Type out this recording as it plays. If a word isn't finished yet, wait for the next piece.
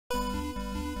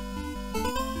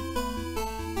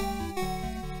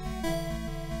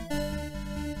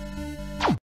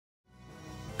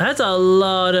That's a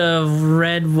lot of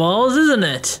red walls, isn't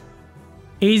it?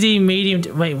 Easy, medium...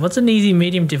 Wait, what's an easy,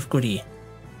 medium difficulty?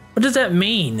 What does that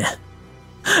mean?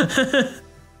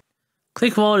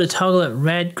 Click wall to toggle it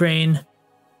red, green.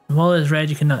 The wall is red,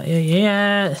 you cannot...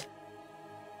 Yeah.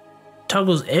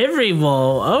 Toggles every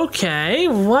wall. Okay.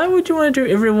 Why would you want to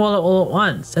do every wall all at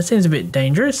once? That seems a bit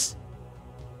dangerous.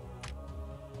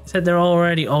 Except they're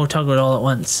already all toggled all at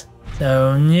once.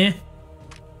 So, yeah.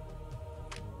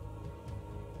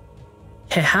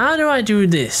 Okay, how do I do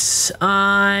this?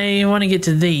 I want to get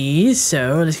to these,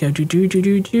 so let's go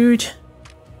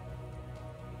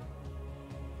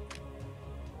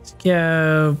Let's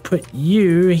go put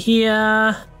you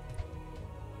here.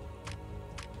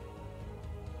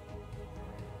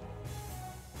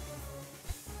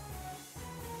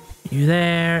 You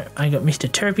there. I got Mr.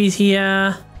 Terpes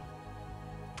here.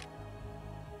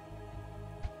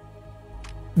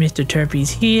 Mr. Terpes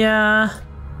here.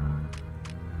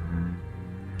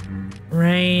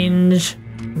 Range.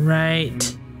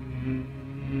 Right.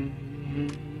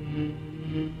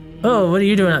 Oh, what are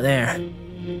you doing up there?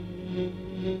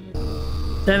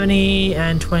 70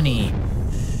 and 20.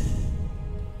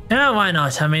 Oh, why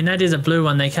not? I mean, that is a blue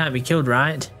one. They can't be killed,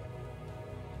 right?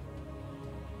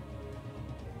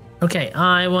 Okay,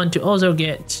 I want to also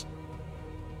get...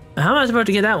 How am I supposed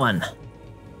to get that one?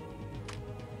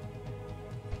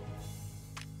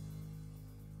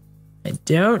 I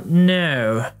don't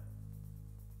know.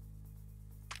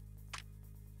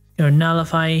 Go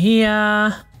nullify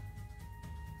here.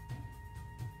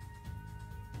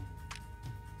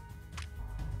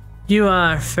 You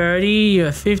are 30, you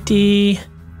are 50.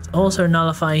 Also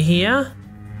nullify here.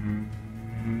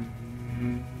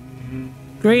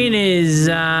 Green is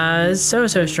so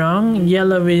strong.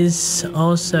 Yellow is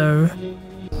also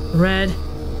red.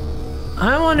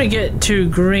 I want to get to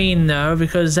green though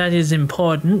because that is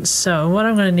important. So what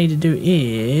I'm going to need to do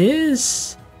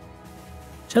is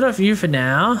shut off you for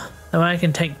now. That way I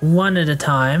can take one at a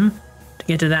time to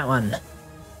get to that one.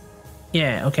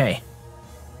 Yeah, okay.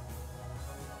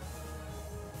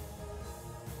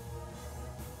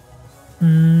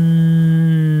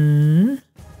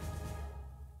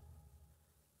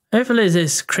 Hopefully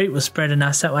this creep will spread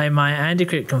enough that way my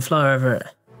anti-creep can flow over it. I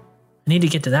need to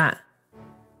get to that.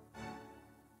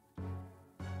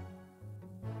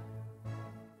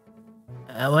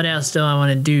 What else do I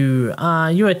want to do?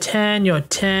 You are 10, you're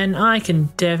 10. I can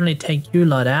definitely take you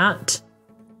lot out.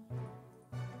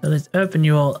 So let's open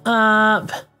you all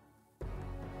up.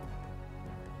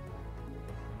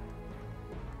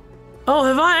 Oh,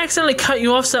 have I accidentally cut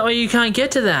you off so that way you can't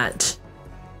get to that?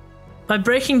 By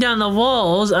breaking down the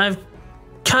walls, I've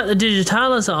cut the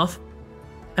digitalis off.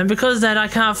 And because of that, I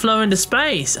can't flow into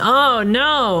space. Oh,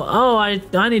 no. Oh, I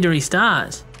need to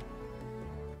restart. If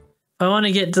I want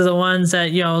to get to the ones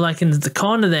that, you know, like in the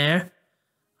corner there,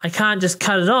 I can't just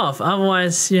cut it off.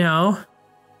 Otherwise, you know,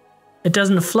 it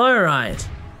doesn't flow right.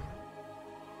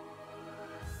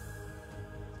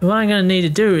 So what I'm going to need to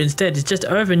do instead is just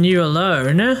open you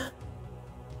alone.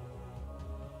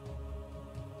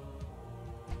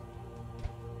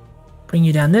 Bring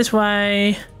you down this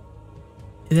way.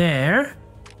 There.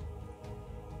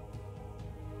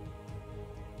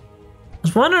 I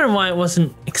was wondering why it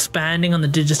wasn't expanding on the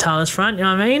digitalis front, you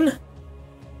know what I mean?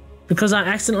 Because I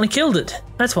accidentally killed it.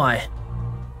 That's why.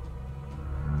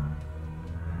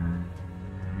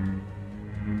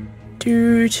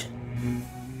 Dude.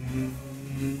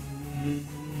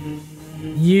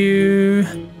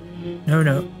 You.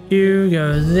 No. You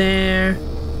go there.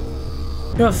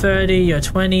 You're 30, you're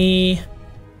 20. You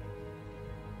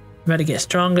better get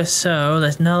stronger, so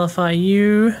let's nullify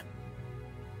you.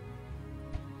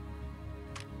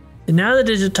 And now the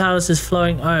digitalis is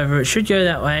flowing over. It should go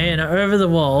that way and over the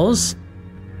walls,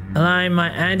 allowing my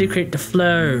anti-creep to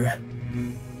flow.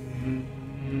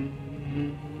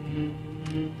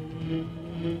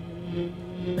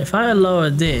 If I lower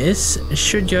this, it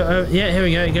should go over. Yeah, here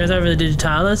we go. It goes over the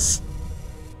digitalis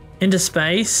into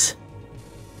space.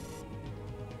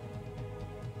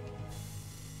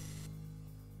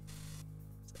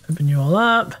 Open you all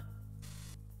up.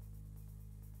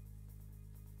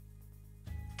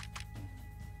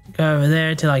 Go over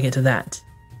there till I get to that.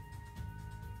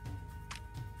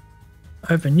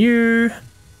 Open you.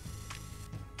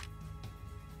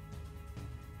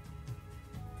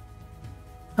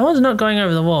 That one's not going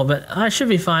over the wall, but I should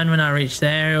be fine when I reach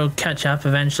there. It'll catch up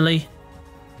eventually.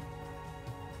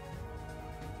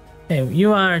 Okay,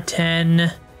 you are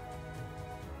 10.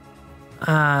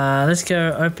 Let's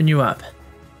go open you up.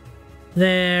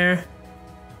 There.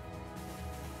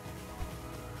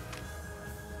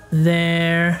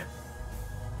 There.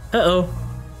 Uh-oh.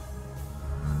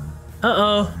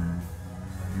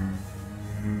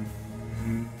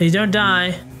 Please don't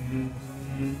die.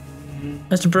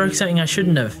 Must have broke something I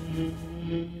shouldn't have.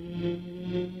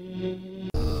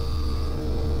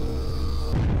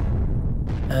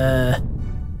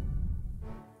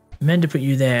 Meant to put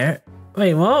you there.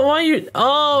 Wait, what? Why are you?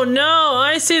 Oh no!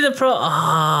 I see the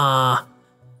Oh,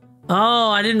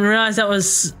 I didn't realize that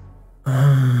was.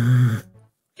 Okay.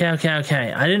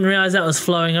 I didn't realize that was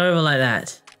flowing over like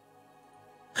that.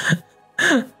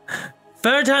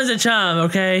 Third time's a charm,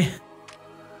 okay?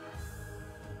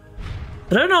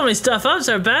 I don't normally stuff up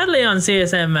so badly on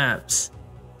CSM maps.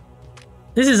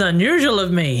 This is unusual of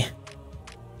me.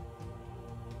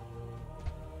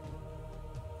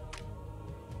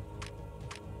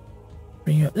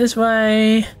 Bring you up this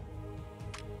way.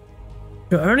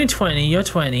 You're only 20, you're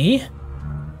 20.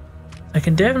 I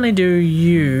can definitely do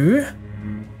you.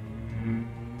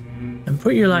 And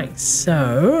put you like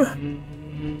so.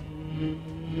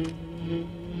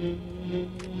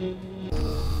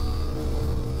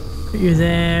 Put you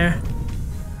there.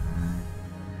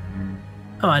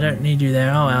 Oh, I don't need you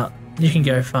there. Oh well, you can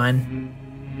go, fine.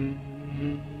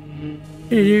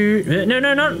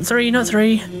 No, not three, not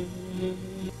three.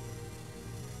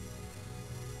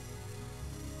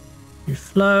 You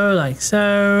flow like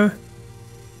so.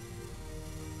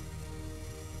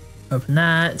 Open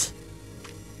that.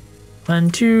 1,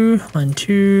 2, 1,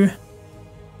 2.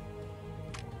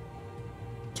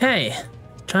 Okay.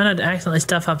 Try not to accidentally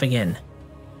stuff up again.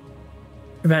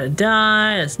 You're about to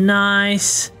die. That's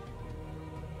nice.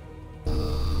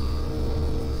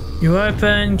 You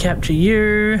open, capture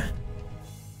you.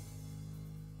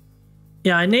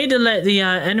 Yeah, I need to let the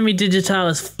enemy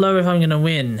digitalis flow if I'm going to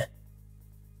win.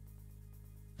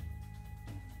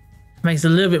 Makes it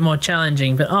a little bit more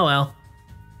challenging, but oh well.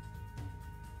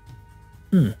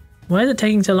 Why is it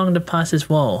taking so long to pass this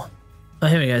wall? Oh,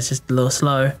 here we go. It's just a little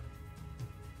slow.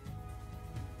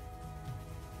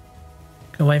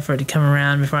 Gotta wait for it to come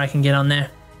around before I can get on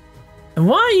there. And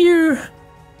why are you...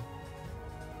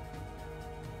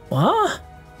 What?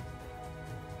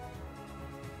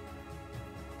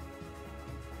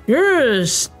 You're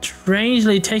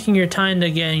strangely taking your time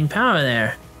to gain power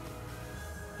there.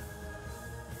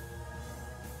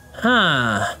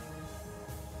 Huh.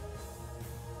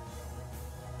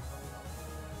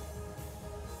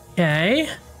 Okay.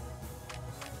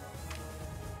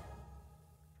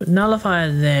 Put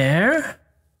nullifier there.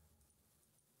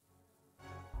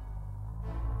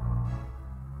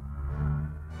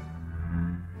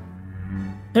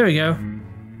 There we go.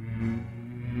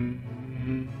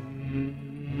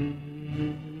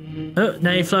 Oh,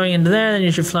 now you're flowing into there, then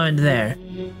you should flow into there.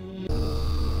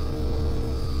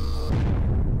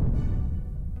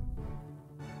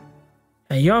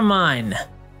 Hey, you're mine.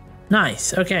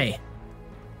 Nice, okay.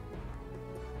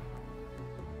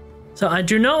 So I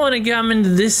do not want to come into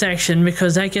this section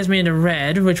because that gets me into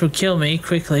red, which will kill me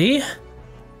quickly.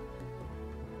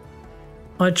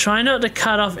 I'll try not to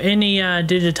cut off any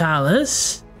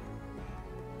digitalis.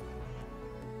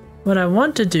 What I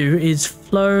want to do is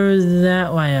flow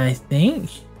that way, I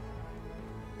think.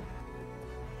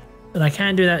 But I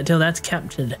can't do that until that's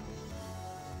captured.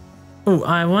 Oh,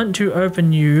 I want to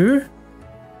open you.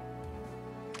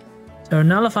 So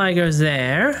nullify goes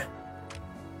there.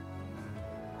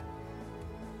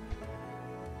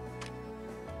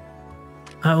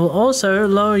 I will also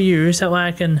lower you so that way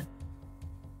I can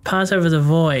pass over the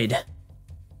void.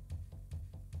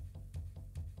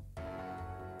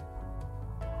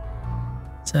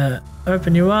 So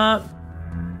open you up.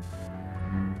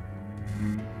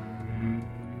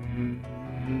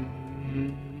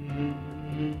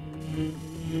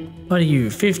 What are you?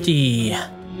 50.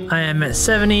 I am at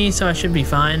 70, so I should be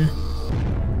fine.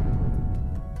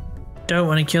 Don't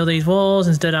want to kill these walls,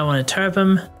 instead I want to turp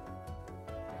them.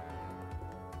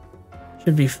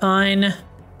 Should be fine.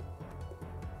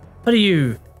 What are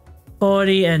you?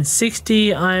 40 and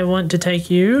 60, I want to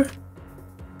take you.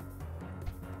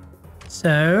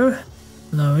 So,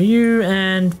 lower you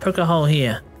and poke a hole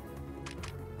here.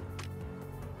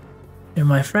 You're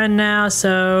my friend now,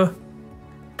 so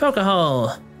poke a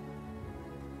hole.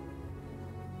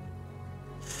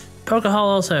 Poke a hole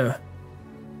also.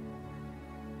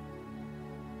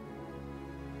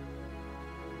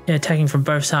 Yeah, attacking from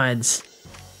both sides.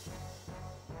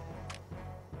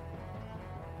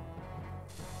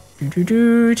 What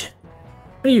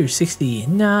are you, 60?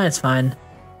 Nah, it's fine.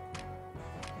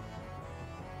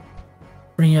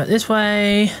 Bring you out this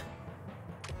way.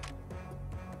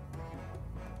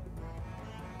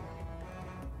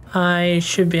 I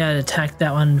should be able to attack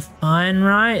that one fine,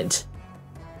 right?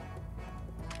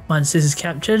 Once this is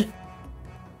captured.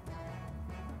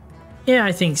 Yeah,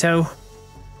 I think so.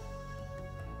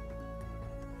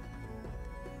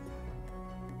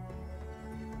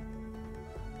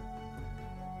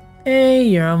 Hey,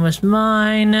 you're almost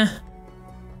mine.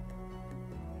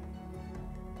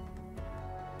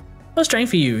 What strength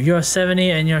for you? You're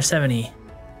 70 and you're 70.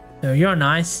 So you're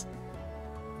nice.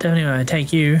 Definitely want to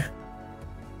take you.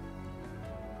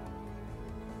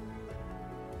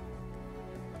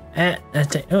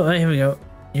 Oh, here we go.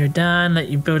 You're done. Let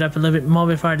you build up a little bit more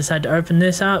before I decide to open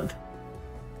this up.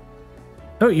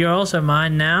 Oh, you're also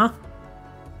mine now.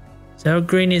 So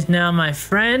green is now my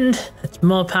friend. That's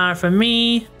more power for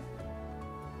me.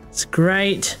 It's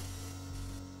great.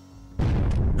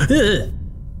 I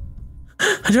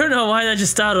don't know why that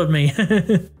just startled me.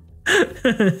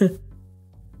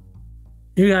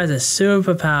 You guys are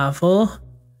super powerful.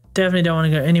 Definitely don't want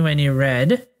to go anywhere near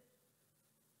red.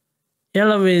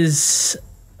 Yellow is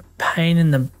a pain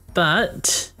in the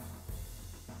butt.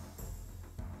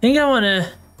 I think I want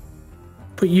to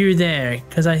put you there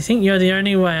because I think you're the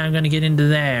only way I'm going to get into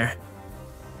there.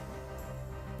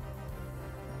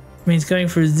 Means going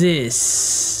through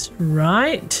this,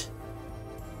 right?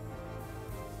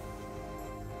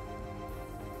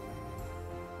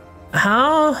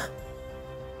 How?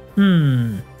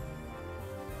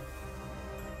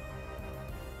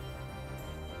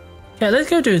 Okay,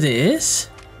 let's go do this.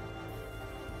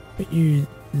 Put you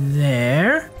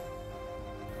there.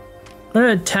 I'm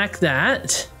gonna attack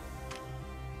that.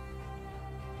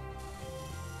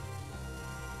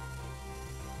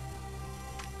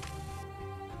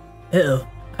 Uh-oh.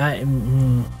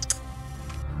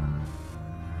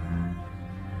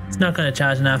 It's not gonna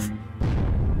charge enough.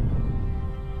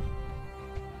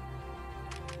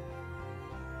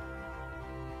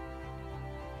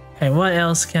 Okay, what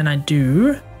else can I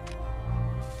do?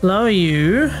 Lower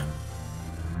you.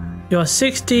 You're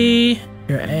 60.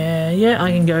 You're yeah,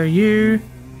 I can go you.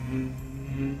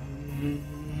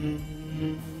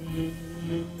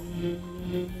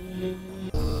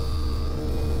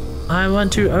 I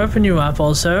want to open you up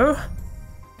also.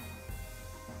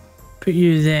 Put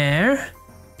you there.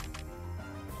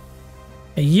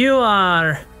 You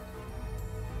are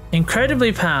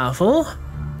incredibly powerful.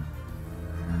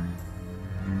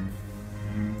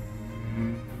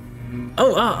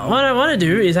 Oh, what I want to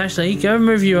do is actually go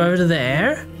move you over to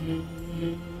there.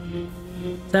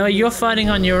 That way you're fighting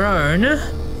on your own.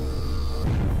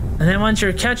 And then once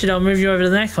you're captured, I'll move you over to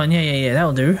the next one. Yeah,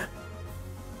 that'll do.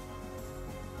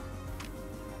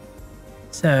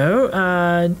 So,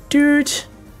 dude.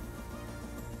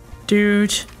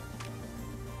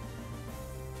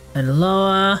 And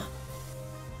lower.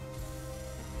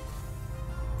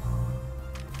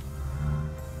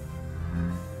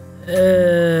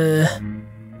 Is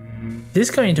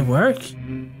this going to work?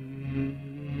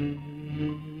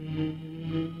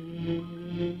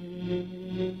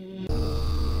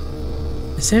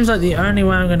 It seems like the only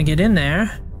way I'm going to get in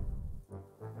there.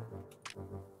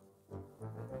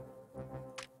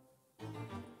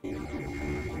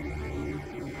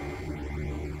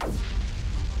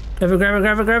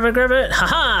 Grab it.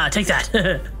 Haha, take that.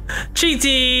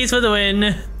 Cheaties for the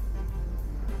win.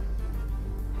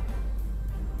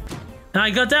 I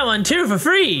got that one too for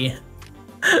free.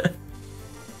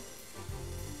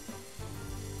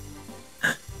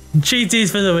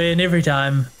 Cheaties for the win every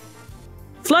time.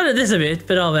 Flooded this a bit,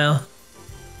 but oh well.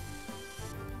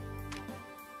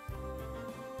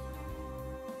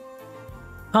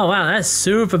 Oh wow, that's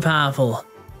super powerful.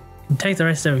 Can take the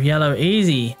rest of yellow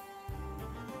easy.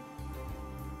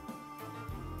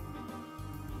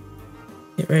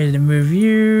 Get ready to move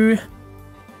you.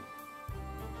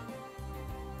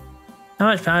 How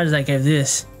much power does that give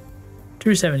this?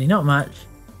 270, not much.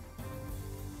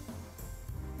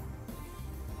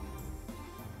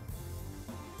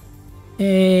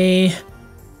 Okay.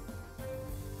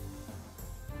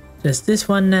 Just this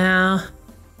one now.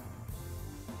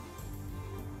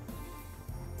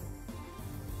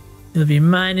 You'll be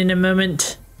mine in a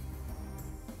moment.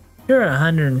 You're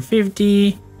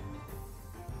 150.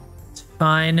 It's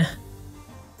fine.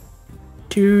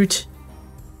 Toot.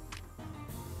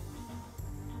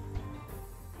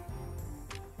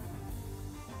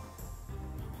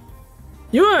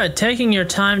 You are taking your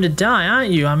time to die,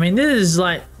 aren't you? I mean, this is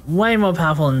like way more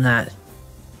powerful than that.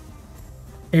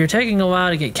 You're taking a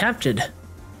while to get captured.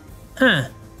 Huh.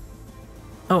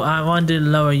 Oh, I wanted to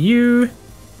lower you.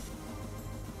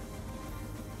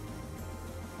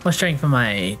 What strength am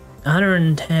I?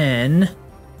 110.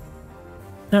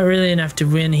 Not really enough to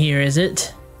win here, is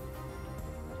it?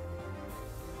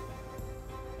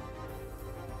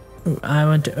 Ooh, I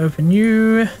want to open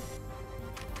you.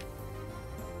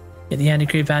 Get the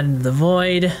anti-creep out into the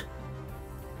void.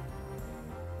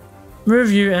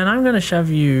 Move you, and I'm going to shove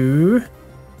you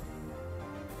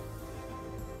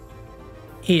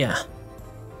here.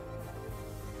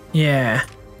 Yeah.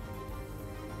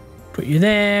 Put you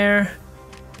there.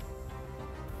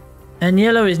 And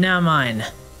yellow is now mine.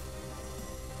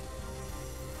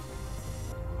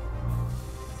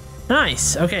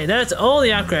 Nice. Okay, that's all the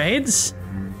upgrades.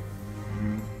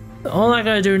 All I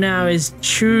gotta do now is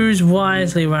choose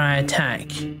wisely where I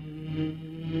attack.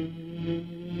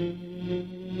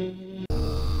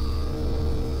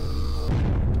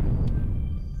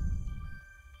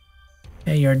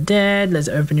 Okay, you're dead. Let's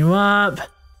open you up.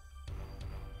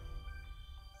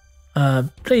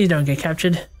 Please don't get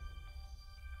captured.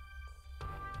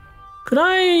 Could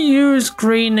I use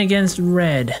green against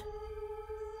red?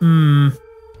 Well,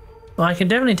 I can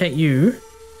definitely take you.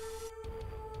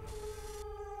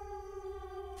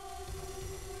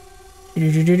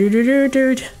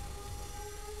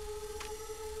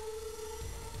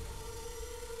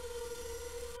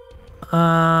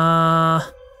 Uh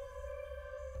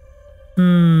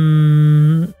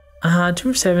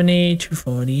 270,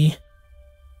 240.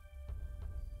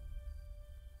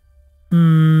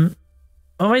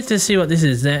 I'll wait to see what this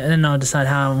is there, and then I'll decide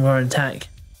how I'm going to attack.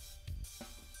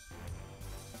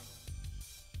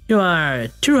 You are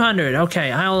 200.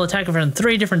 Okay, I will attack it from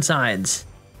 3 different sides.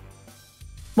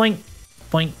 Boink,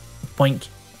 boink, boink.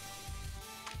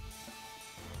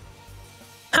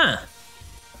 Huh.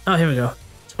 Oh, here we go.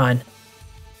 It's fine.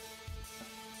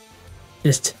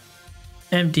 Just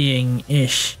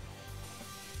emptying-ish.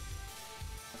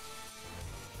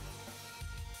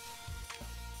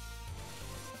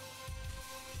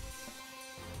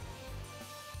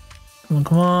 Come on,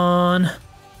 come on.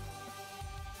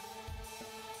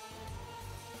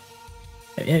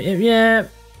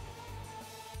 Yep.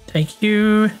 Take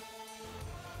you.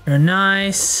 You're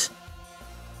nice.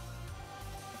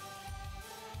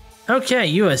 Okay,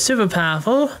 you are super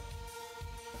powerful.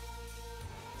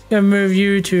 Gonna move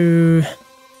you to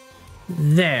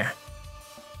there.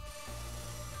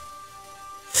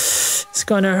 It's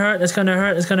gonna hurt, it's gonna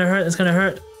hurt, it's gonna hurt, it's gonna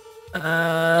hurt.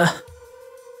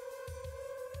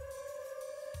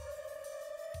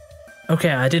 Okay,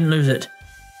 I didn't lose it.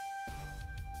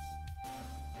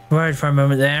 Worried for a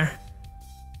moment there.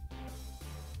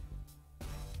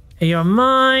 Hey, you're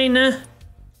mine.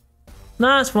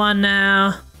 Last one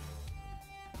now.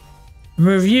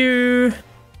 Move you.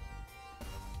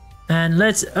 And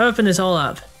let's open this all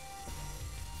up.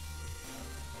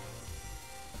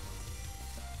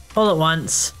 All at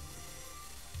once.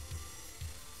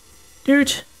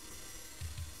 Dude.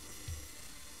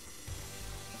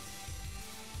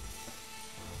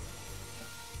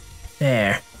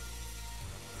 There.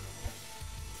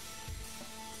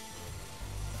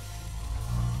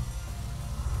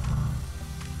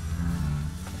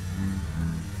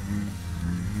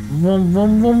 Boom,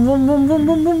 boom, boom, boom, boom, boom,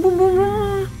 boom, boom, boom,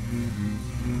 boom.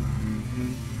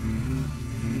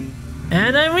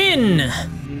 And I win!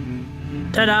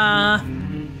 Ta-da!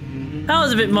 That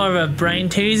was a bit more of a brain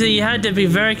teaser. You had to be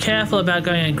very careful about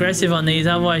going aggressive on these,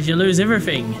 otherwise you lose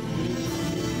everything.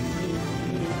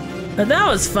 But that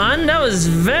was fun. That was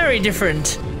very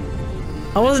different.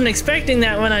 I wasn't expecting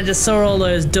that when I just saw all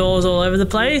those doors all over the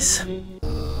place.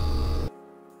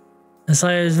 And so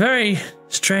it was very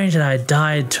strange that I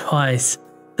died twice.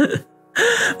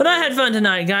 But I had fun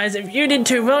tonight, guys. If you did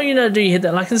too, well, you know, do you hit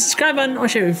that like and subscribe button or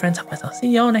share with your friends. I'll see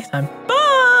y'all next time.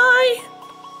 Bye!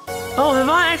 Oh, have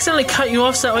I accidentally cut you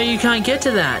off so that way you can't get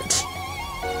to that?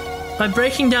 By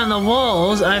breaking down the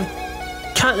walls, I've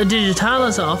cut the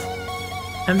digitalis off.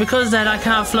 And because of that, I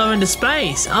can't flow into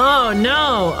space. Oh,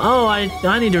 no! Oh,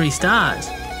 I need to restart.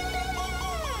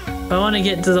 If I want to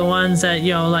get to the ones that,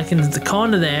 you know, like in the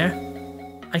corner there,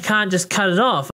 I can't just cut it off.